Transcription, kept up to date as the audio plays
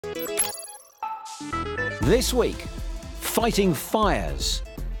This week, fighting fires,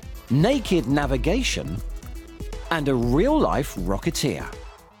 naked navigation, and a real-life rocketeer.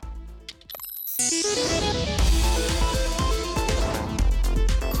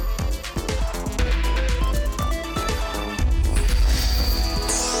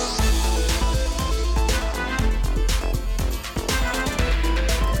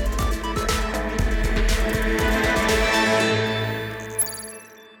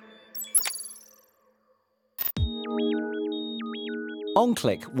 On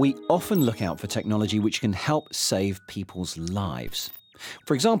Click, we often look out for technology which can help save people's lives.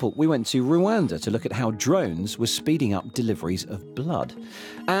 For example, we went to Rwanda to look at how drones were speeding up deliveries of blood.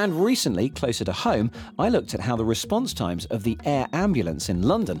 And recently, closer to home, I looked at how the response times of the air ambulance in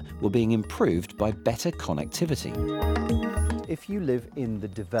London were being improved by better connectivity. If you live in the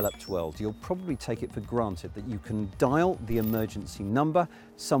developed world, you'll probably take it for granted that you can dial the emergency number,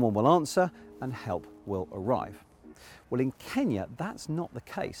 someone will answer, and help will arrive. Well, in Kenya, that's not the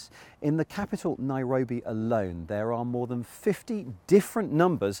case. In the capital, Nairobi alone, there are more than 50 different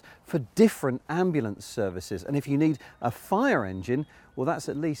numbers for different ambulance services. And if you need a fire engine, well, that's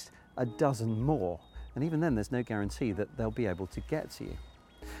at least a dozen more. And even then, there's no guarantee that they'll be able to get to you.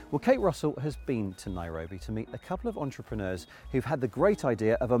 Well, Kate Russell has been to Nairobi to meet a couple of entrepreneurs who've had the great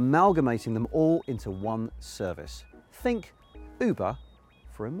idea of amalgamating them all into one service. Think Uber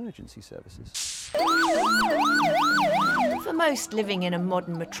for emergency services. For most living in a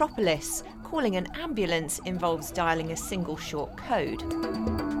modern metropolis, calling an ambulance involves dialing a single short code.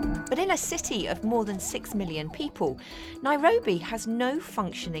 But in a city of more than 6 million people, Nairobi has no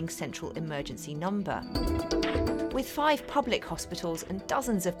functioning central emergency number. With 5 public hospitals and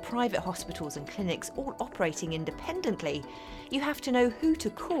dozens of private hospitals and clinics all operating independently, you have to know who to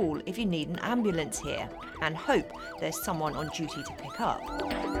call if you need an ambulance here, and hope there's someone on duty to pick up.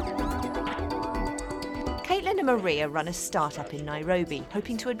 Caitlin and Maria run a startup in Nairobi,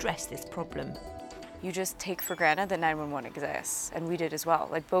 hoping to address this problem. You just take for granted that 911 exists, and we did as well.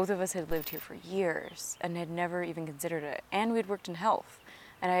 Like, both of us had lived here for years and had never even considered it. And we had worked in health,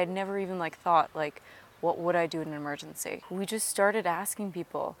 and I had never even thought, what would I do in an emergency? We just started asking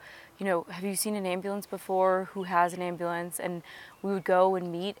people, have you seen an ambulance before? Who has an ambulance? And we would go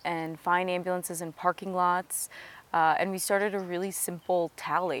and meet and find ambulances in parking lots. And we started a really simple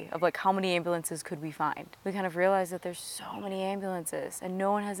tally of how many ambulances could we find. We kind of realized that there's so many ambulances and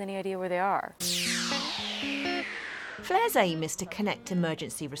no one has any idea where they are. Flair's aim is to connect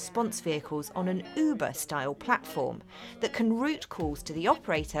emergency response vehicles on an Uber-style platform that can route calls to the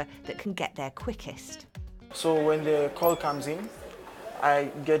operator that can get there quickest. So when the call comes in, I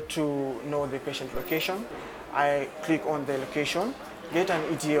get to know the patient location. I click on the location, get an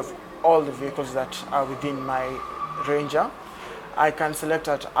ETA of all the vehicles that are within my ranger. I can select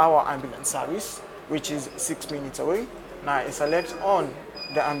at our ambulance service, which is 6 minutes away. Now I select on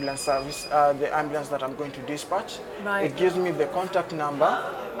the ambulance service, the ambulance that I'm going to dispatch. Right. It gives me the contact number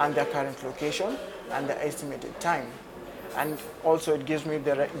and their current location and the estimated time. And also it gives me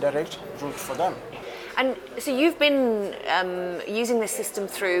the direct route for them. And so you've been using this system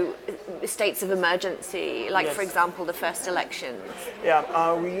through states of emergency, Yes. For example, the first elections.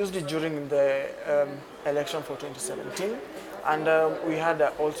 Yeah, we used it during the election for 2017. And we had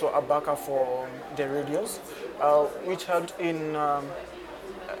also a backup for the radios, which helped in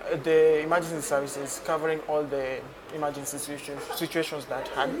the emergency services, covering all the emergency situations that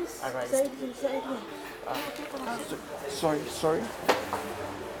had arisen. Sorry.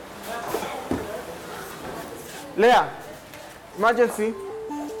 Leah, emergency.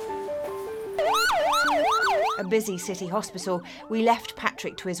 A busy city hospital, we left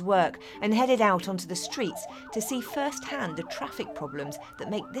Patrick to his work and headed out onto the streets to see firsthand the traffic problems that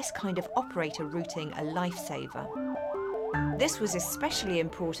make this kind of operator routing a lifesaver. This was especially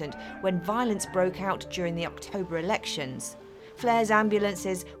important when violence broke out during the October elections. Flair's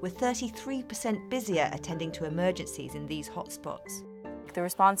ambulances were 33% busier attending to emergencies in these hotspots. The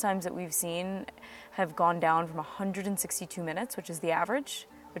response times that we've seen have gone down from 162 minutes, which is the average,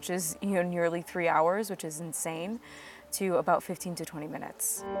 which is nearly 3 hours, which is insane, to about 15 to 20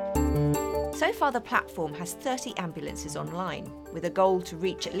 minutes. So far, the platform has 30 ambulances online, with a goal to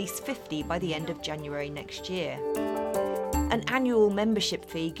reach at least 50 by the end of January next year. An annual membership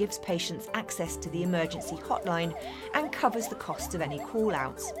fee gives patients access to the emergency hotline and covers the cost of any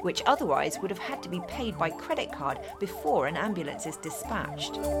call-outs, which otherwise would have had to be paid by credit card before an ambulance is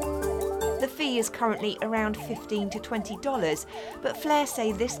dispatched. The fee is currently around $15 to $20, but Flair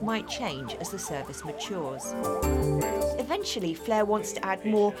say this might change as the service matures. Eventually, Flair wants to add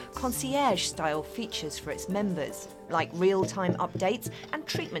more concierge-style features for its members, like real-time updates and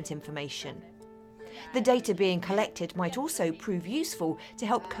treatment information. The data being collected might also prove useful to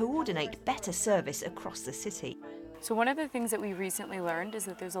help coordinate better service across the city. So one of the things that we recently learned is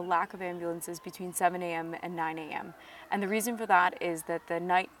that there's a lack of ambulances between 7 a.m. and 9 a.m. And the reason for that is that the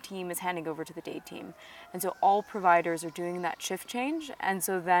night team is handing over to the day team. And so all providers are doing that shift change. And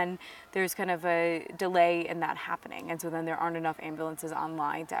so then there's kind of a delay in that happening. And so then there aren't enough ambulances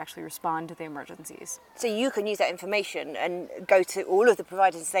online to actually respond to the emergencies. So you can use that information and go to all of the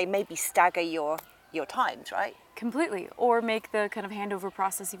providers and say maybe stagger your times, right? Completely. Or make the kind of handover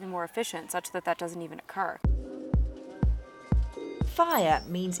process even more efficient such that that doesn't even occur. Fire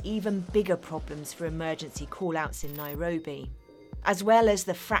means even bigger problems for emergency call-outs in Nairobi. As well as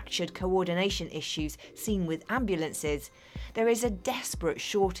the fractured coordination issues seen with ambulances, there is a desperate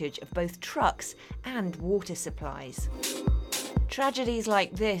shortage of both trucks and water supplies. Tragedies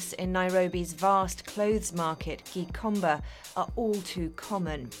like this in Nairobi's vast clothes market, Gikomba, are all too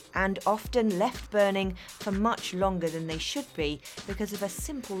common and often left burning for much longer than they should be because of a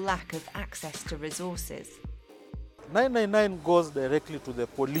simple lack of access to resources. 999 goes directly to the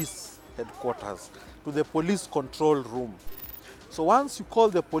police headquarters, to the police control room. So once you call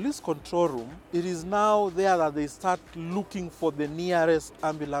the police control room, it is now there that they start looking for the nearest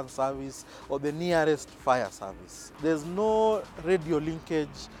ambulance service or the nearest fire service. There's no radio linkage,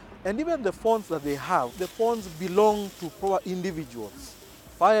 and even the phones that they have, the phones belong to individuals.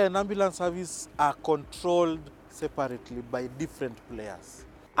 Fire and ambulance service are controlled separately by different players.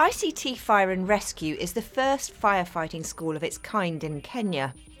 ICT Fire and Rescue is the first firefighting school of its kind in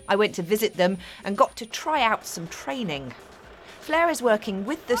Kenya. I went to visit them and got to try out some training. Flare is working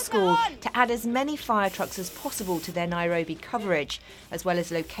with the school to add as many fire trucks as possible to their Nairobi coverage, as well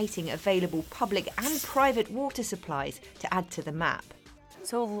as locating available public and private water supplies to add to the map.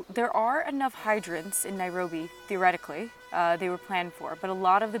 So there are enough hydrants in Nairobi, theoretically, they were planned for, but a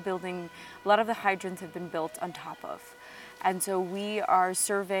lot of the hydrants have been built on top of. And so we are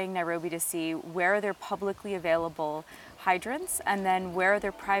surveying Nairobi to see where are there publicly available hydrants and then where are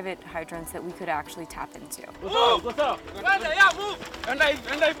there private hydrants that we could actually tap into.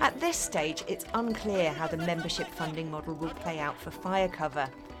 At this stage, it's unclear how the membership funding model will play out for fire cover,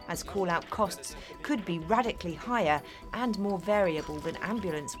 as call-out costs could be radically higher and more variable than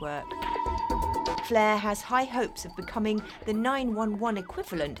ambulance work. Flare has high hopes of becoming the 911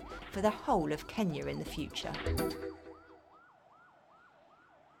 equivalent for the whole of Kenya in the future.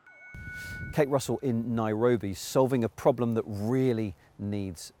 Kate Russell in Nairobi, solving a problem that really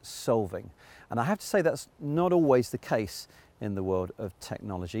needs solving. And I have to say that's not always the case in the world of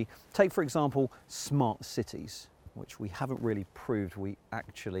technology. Take, for example, smart cities, which we haven't really proved we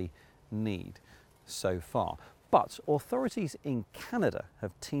actually need so far. But authorities in Canada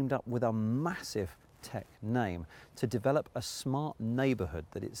have teamed up with a massive tech name to develop a smart neighbourhood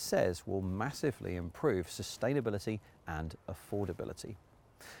that it says will massively improve sustainability and affordability.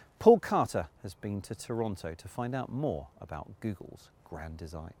 Paul Carter has been to Toronto to find out more about Google's grand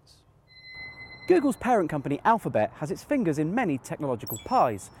designs. Google's parent company Alphabet has its fingers in many technological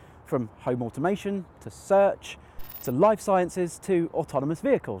pies, from home automation to search to life sciences to autonomous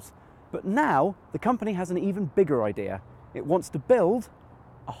vehicles. But now the company has an even bigger idea. It wants to build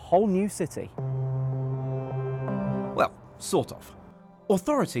a whole new city. Well, sort of.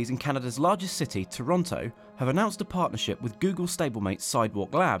 Authorities in Canada's largest city, Toronto, have announced a partnership with Google stablemate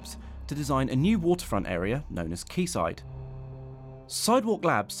Sidewalk Labs to design a new waterfront area known as Quayside. Sidewalk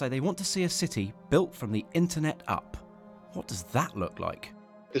Labs say they want to see a city built from the internet up. What does that look like?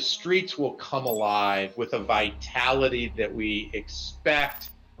 The streets will come alive with a vitality that we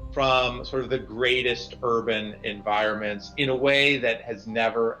expect from sort of the greatest urban environments in a way that has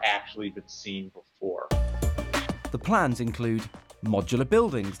never actually been seen before. The plans include modular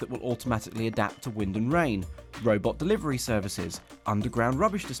buildings that will automatically adapt to wind and rain, robot delivery services, underground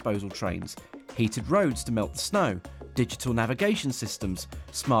rubbish disposal trains, heated roads to melt the snow, digital navigation systems,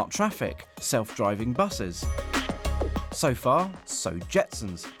 smart traffic, self-driving buses. So far, so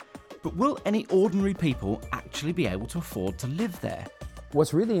Jetsons. But will any ordinary people actually be able to afford to live there?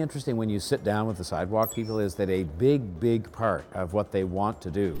 What's really interesting when you sit down with the sidewalk people is that a big part of what they want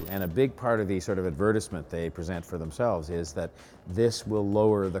to do, and a big part of the sort of advertisement they present for themselves, is that this will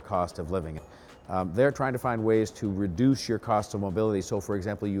lower the cost of living. They're trying to find ways to reduce your cost of mobility, so for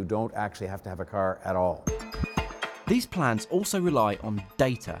example, you don't actually have to have a car at all. These plans also rely on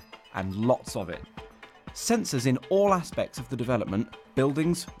data, and lots of it. Sensors in all aspects of the development,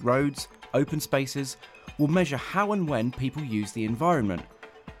 buildings, roads, open spaces, will measure how and when people use the environment.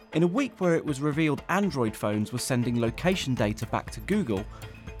 In a week where it was revealed Android phones were sending location data back to Google,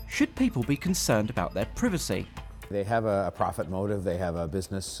 should people be concerned about their privacy? They have a profit motive, they have a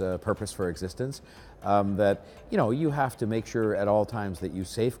business purpose for existence, that, you know, you have to make sure at all times that you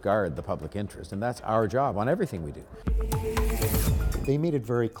safeguard the public interest, and that's our job on everything we do. They made it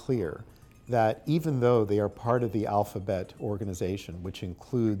very clear that even though they are part of the Alphabet organization, which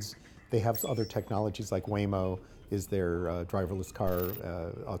includes, they have other technologies like Waymo is their driverless car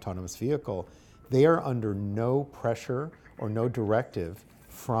autonomous vehicle, they are under no pressure or no directive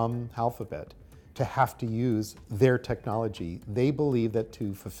from Alphabet to have to use their technology. They believe that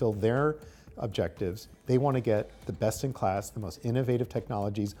to fulfill their objectives, they want to get the best in class, the most innovative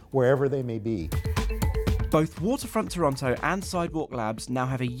technologies, wherever they may be. Both Waterfront Toronto and Sidewalk Labs now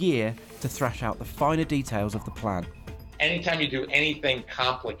have a year to thrash out the finer details of the plan. Anytime you do anything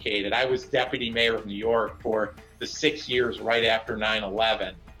complicated, I was deputy mayor of New York for the 6 years right after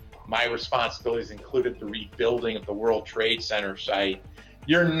 9/11. My responsibilities included the rebuilding of the World Trade Center site.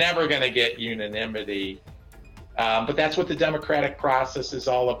 You're never going to get unanimity, but that's what the democratic process is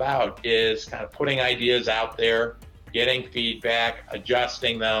all about, is kind of putting ideas out there, getting feedback,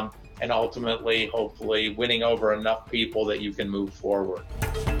 adjusting them, and ultimately, hopefully, winning over enough people that you can move forward.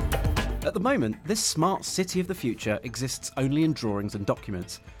 At the moment, this smart city of the future exists only in drawings and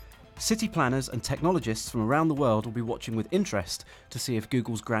documents. City planners and technologists from around the world will be watching with interest to see if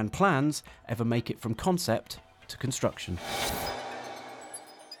Google's grand plans ever make it from concept to construction.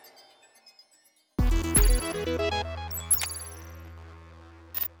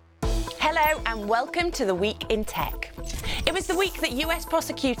 Hello and welcome to the Week in Tech. It was the week that US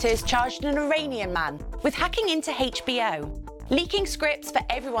prosecutors charged an Iranian man with hacking into HBO, leaking scripts for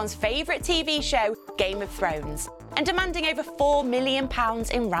everyone's favourite TV show, Game of Thrones, and demanding over £4 million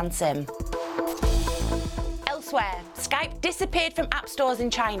in ransom. Elsewhere, Skype disappeared from app stores in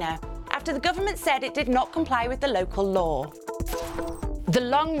China after the government said it did not comply with the local law. The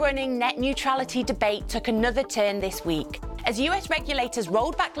long-running net neutrality debate took another turn this week, as US regulators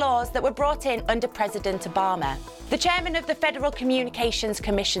rolled back laws that were brought in under President Obama. The chairman of the Federal Communications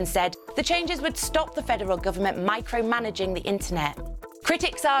Commission said the changes would stop the federal government micromanaging the internet.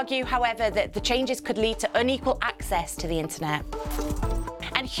 Critics argue, however, that the changes could lead to unequal access to the internet.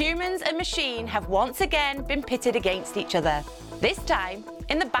 And humans and machine have once again been pitted against each other, this time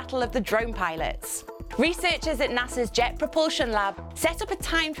in the battle of the drone pilots. Researchers at NASA's Jet Propulsion Lab set up a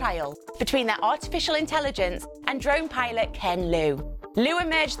time trial between their artificial intelligence and drone pilot Ken Liu. Liu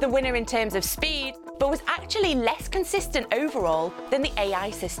emerged the winner in terms of speed, but was actually less consistent overall than the AI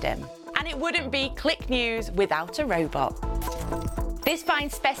system. And it wouldn't be Click News without a robot. This fine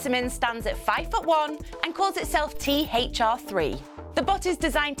specimen stands at 5'1" and calls itself THR3. The bot is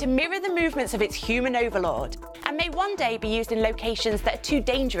designed to mirror the movements of its human overlord and may one day be used in locations that are too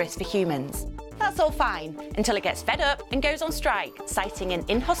dangerous for humans. That's all fine until it gets fed up and goes on strike, citing an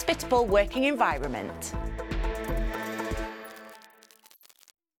inhospitable working environment.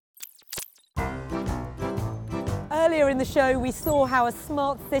 Earlier in the show, we saw how a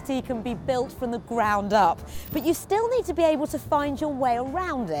smart city can be built from the ground up, but you still need to be able to find your way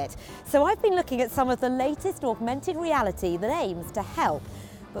around it. So I've been looking at some of the latest augmented reality that aims to help.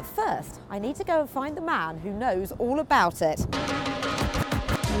 But first, I need to go and find the man who knows all about it.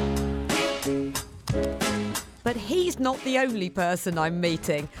 But he's not the only person I'm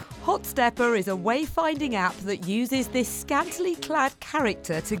meeting. Hotstepper is a wayfinding app that uses this scantily clad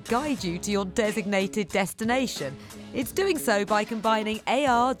character to guide you to your designated destination. It's doing so by combining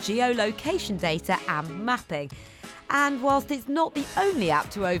AR, geolocation data and mapping. And whilst it's not the only app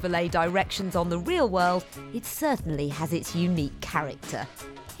to overlay directions on the real world, it certainly has its unique character.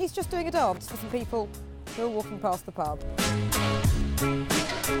 He's just doing a dance for some people who are walking past the pub.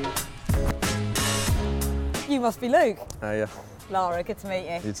 You must be Luke. Yeah. Lara, good to meet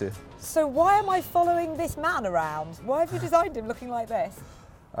you. You too. So why am I following this man around? Why have you designed him looking like this?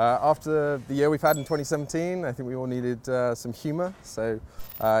 After the year we've had in 2017, I think we all needed some humour, so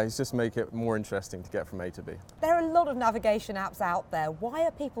it's just make it more interesting to get from A to B. There are a lot of navigation apps out there. Why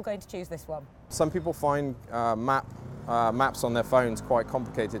are people going to choose this one? Some people find maps on their phones quite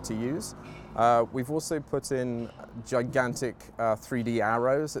complicated to use. We've also put in gigantic 3D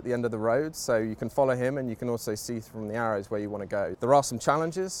arrows at the end of the road, so you can follow him and you can also see from the arrows where you want to go. There are some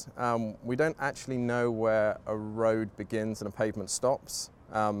challenges. We don't actually know where a road begins and a pavement stops,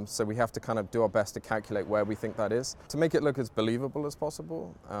 so we have to kind of do our best to calculate where we think that is. To make it look as believable as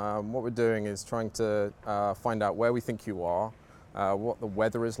possible, what we're doing is trying to find out where we think you are, what the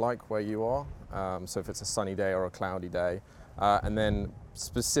weather is like where you are, so if it's a sunny day or a cloudy day, and then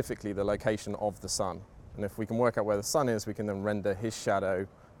specifically the location of the sun. And if we can work out where the sun is, we can then render his shadow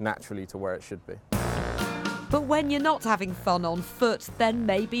naturally to where it should be. But when you're not having fun on foot, then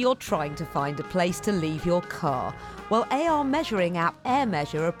maybe you're trying to find a place to leave your car. Well, AR measuring app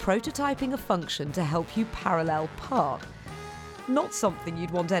AirMeasure are prototyping a function to help you parallel park. Not something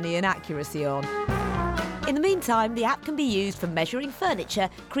you'd want any inaccuracy on. In the meantime, the app can be used for measuring furniture,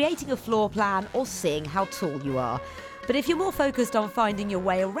 creating a floor plan, or seeing how tall you are. But if you're more focused on finding your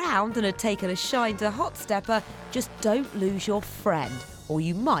way around and had taken a shine to Hot Stepper, just don't lose your friend, or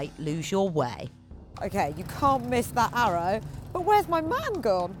you might lose your way. OK, you can't miss that arrow. But where's my man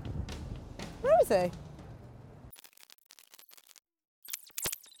gone? Where is he?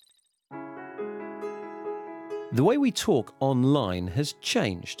 The way we talk online has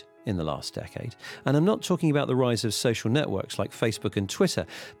changed in the last decade. And I'm not talking about the rise of social networks like Facebook and Twitter,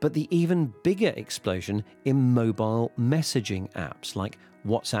 but the even bigger explosion in mobile messaging apps like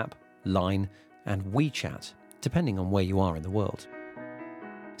WhatsApp, Line, and WeChat, depending on where you are in the world.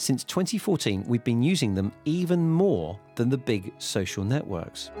 Since 2014, we've been using them even more than the big social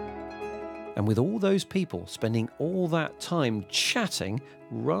networks. And with all those people spending all that time chatting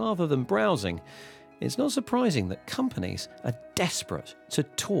rather than browsing, it's not surprising that companies are desperate to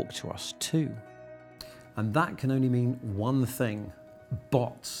talk to us too. And that can only mean one thing: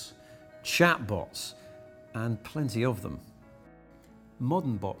 bots, chatbots, and plenty of them.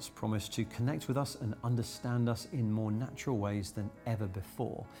 Modern bots promise to connect with us and understand us in more natural ways than ever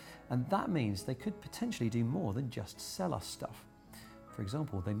before. And that means they could potentially do more than just sell us stuff. For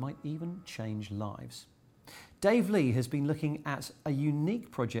example, they might even change lives. Dave Lee has been looking at a unique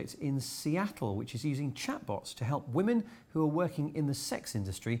project in Seattle, which is using chatbots to help women who are working in the sex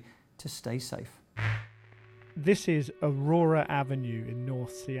industry to stay safe. This is Aurora Avenue in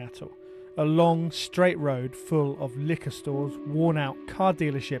North Seattle, a long, straight road full of liquor stores, worn-out car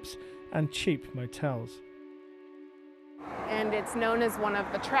dealerships, and cheap motels. And it's known as one of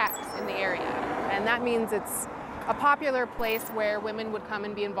the traps in the area. And that means it's a popular place where women would come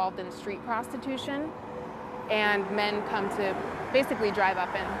and be involved in street prostitution, and men come to basically drive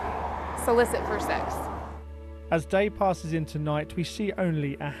up and solicit for sex. As day passes into night, we see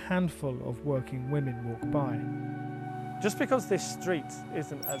only a handful of working women walk by. Just because this street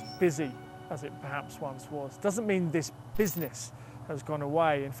isn't as busy as it perhaps once was, doesn't mean this business has gone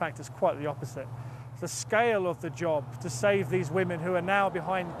away. In fact, it's quite the opposite. The scale of the job to save these women who are now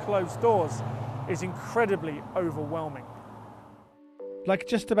behind closed doors is incredibly overwhelming. Like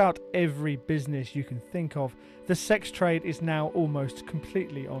just about every business you can think of, the sex trade is now almost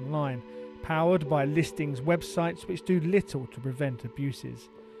completely online, powered by listings websites which do little to prevent abuses.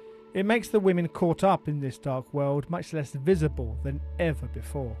 It makes the women caught up in this dark world much less visible than ever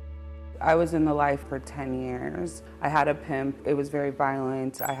before. I was in the life for 10 years. I had a pimp. It was very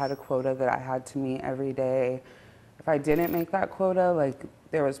violent. I had a quota that I had to meet every day. If I didn't make that quota,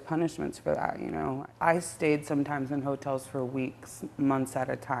 there was punishments for that, you know. I stayed sometimes in hotels for weeks, months at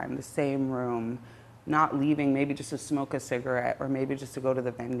a time, the same room, not leaving, maybe just to smoke a cigarette or maybe just to go to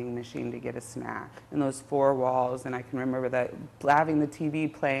the vending machine to get a snack. And those four walls, and I can remember that having the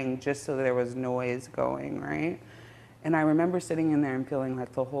TV playing just so there was noise going, right? And I remember sitting in there and feeling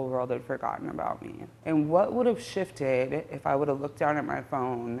like the whole world had forgotten about me. And what would have shifted if I would have looked down at my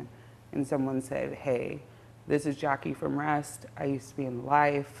phone and someone said, hey, this is Jackie from Rest. I used to be in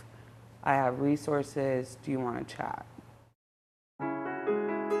Life. I have resources. Do you want to chat?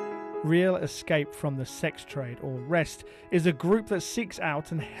 Real Escape from the Sex Trade, or REST, is a group that seeks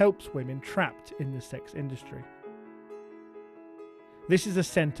out and helps women trapped in the sex industry. This is a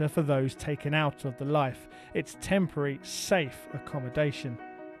centre for those taken out of the life. It's temporary, safe accommodation.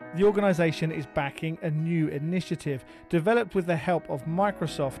 The organisation is backing a new initiative developed with the help of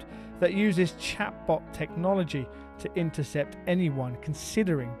Microsoft that uses chatbot technology to intercept anyone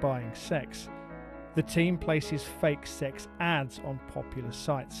considering buying sex. The team places fake sex ads on popular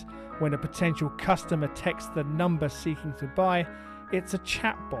sites. When a potential customer texts the number seeking to buy, it's a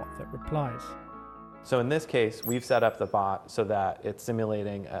chatbot that replies. So in this case, we've set up the bot so that it's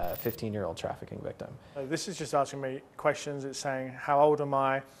simulating a 15-year-old trafficking victim. This is just asking me questions. It's saying, how old am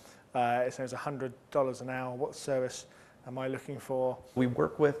I? It says $100 an hour. What service am I looking for? We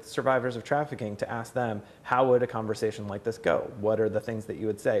work with survivors of trafficking to ask them, how would a conversation like this go? What are the things that you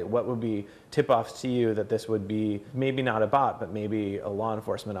would say? What would be tip-offs to you that this would be maybe not a bot, but maybe a law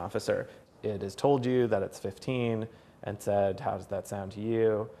enforcement officer? It has told you that it's 15 and said, how does that sound to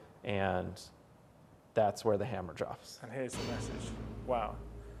you? And that's where the hammer drops. And here's the message. Wow.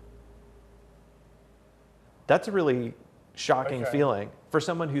 That's a really shocking feeling for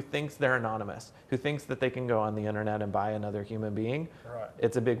someone who thinks they're anonymous, who thinks that they can go on the internet and buy another human being. Right.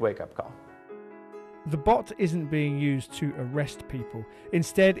 It's a big wake-up call. The bot isn't being used to arrest people.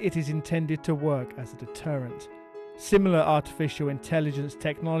 Instead, it is intended to work as a deterrent. Similar artificial intelligence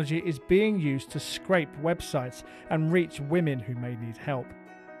technology is being used to scrape websites and reach women who may need help.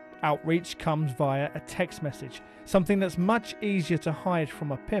 Outreach comes via a text message, something that's much easier to hide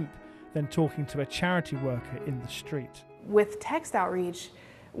from a pimp than talking to a charity worker in the street. With text outreach,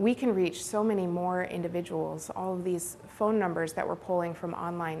 we can reach so many more individuals, all of these phone numbers that we're pulling from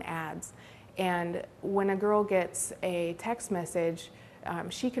online ads. And when a girl gets a text message,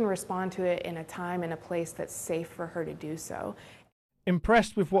 she can respond to it in a time and a place that's safe for her to do so.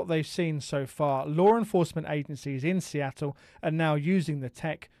 Impressed with what they've seen so far, law enforcement agencies in Seattle are now using the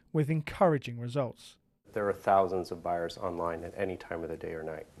tech with encouraging results. There are thousands of buyers online at any time of the day or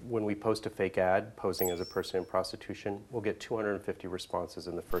night. When we post a fake ad posing as a person in prostitution, we'll get 250 responses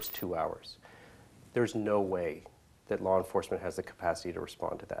in the first 2 hours. There's no way that law enforcement has the capacity to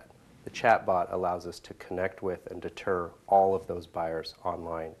respond to that. The chatbot allows us to connect with and deter all of those buyers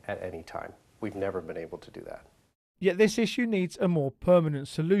online at any time. We've never been able to do that. Yet this issue needs a more permanent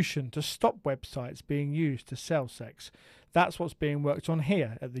solution to stop websites being used to sell sex. That's what's being worked on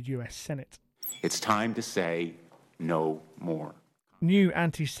here at the US Senate. It's time to say no more. New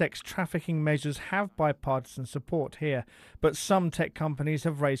anti-sex trafficking measures have bipartisan support here, but some tech companies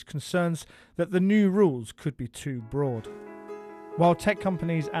have raised concerns that the new rules could be too broad. While tech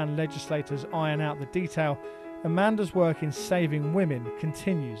companies and legislators iron out the detail, Amanda's work in saving women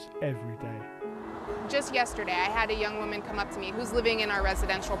continues every day. Just yesterday, I had a young woman come up to me who's living in our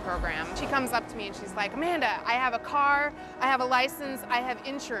residential program. She comes up to me and she's like, Amanda, I have a car, I have a license, I have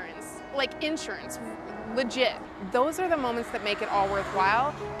insurance. Like insurance, legit. Those are the moments that make it all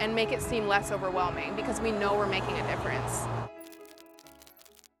worthwhile and make it seem less overwhelming because we know we're making a difference.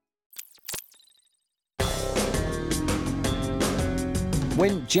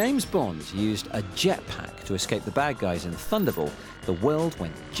 When James Bond used a jetpack to escape the bad guys in Thunderball, the world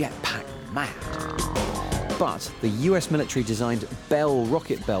went jetpack mad. But the US military-designed Bell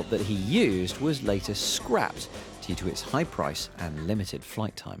rocket belt that he used was later scrapped due to its high price and limited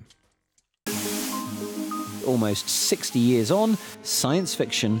flight time. Almost 60 years on, science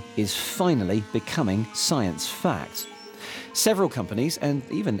fiction is finally becoming science fact. Several companies and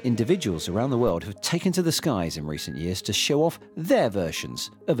even individuals around the world have taken to the skies in recent years to show off their versions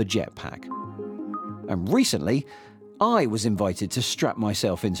of a jetpack. And recently, I was invited to strap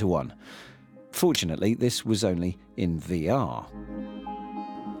myself into one. Fortunately, this was only in VR.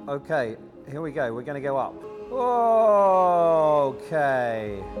 Okay, here we go. We're going to go up.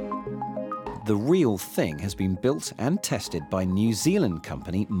 Okay. The real thing has been built and tested by New Zealand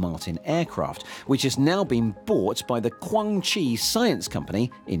company Martin Aircraft, which has now been bought by the Guangqi Science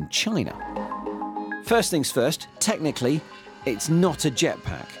Company in China. First things first, technically, it's not a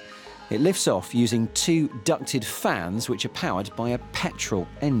jetpack. It lifts off using 2 ducted fans which are powered by a petrol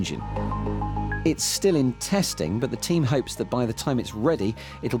engine. It's still in testing, but the team hopes that by the time it's ready,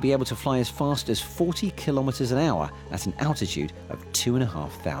 it'll be able to fly as fast as 40 kilometers an hour at an altitude of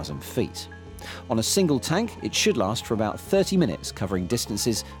 2,500 feet. On a single tank, it should last for about 30 minutes, covering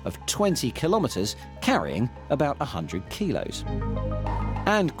distances of 20 kilometers, carrying about 100 kilos.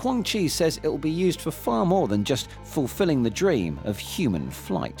 And Guangqi says it will be used for far more than just fulfilling the dream of human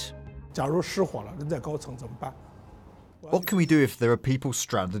flight. What can we do if there are people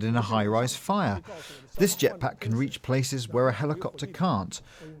stranded in a high-rise fire? This jetpack can reach places where a helicopter can't.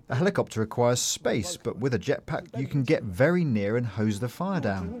 A helicopter requires space, but with a jetpack you can get very near and hose the fire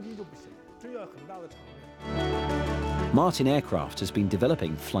down. Martin Aircraft has been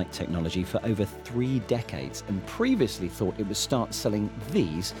developing flight technology for over 3 decades and previously thought it would start selling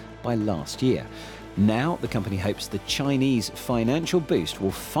these by last year. Now the company hopes the Chinese financial boost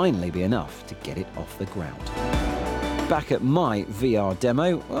will finally be enough to get it off the ground. Back at my VR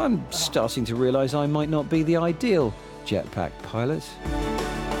demo, I'm starting to realise I might not be the ideal jetpack pilot.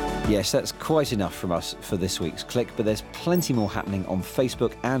 Yes, that's quite enough from us for this week's Click, but there's plenty more happening on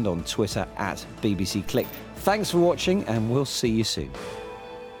Facebook and on Twitter at BBC Click. Thanks for watching, and we'll see you soon.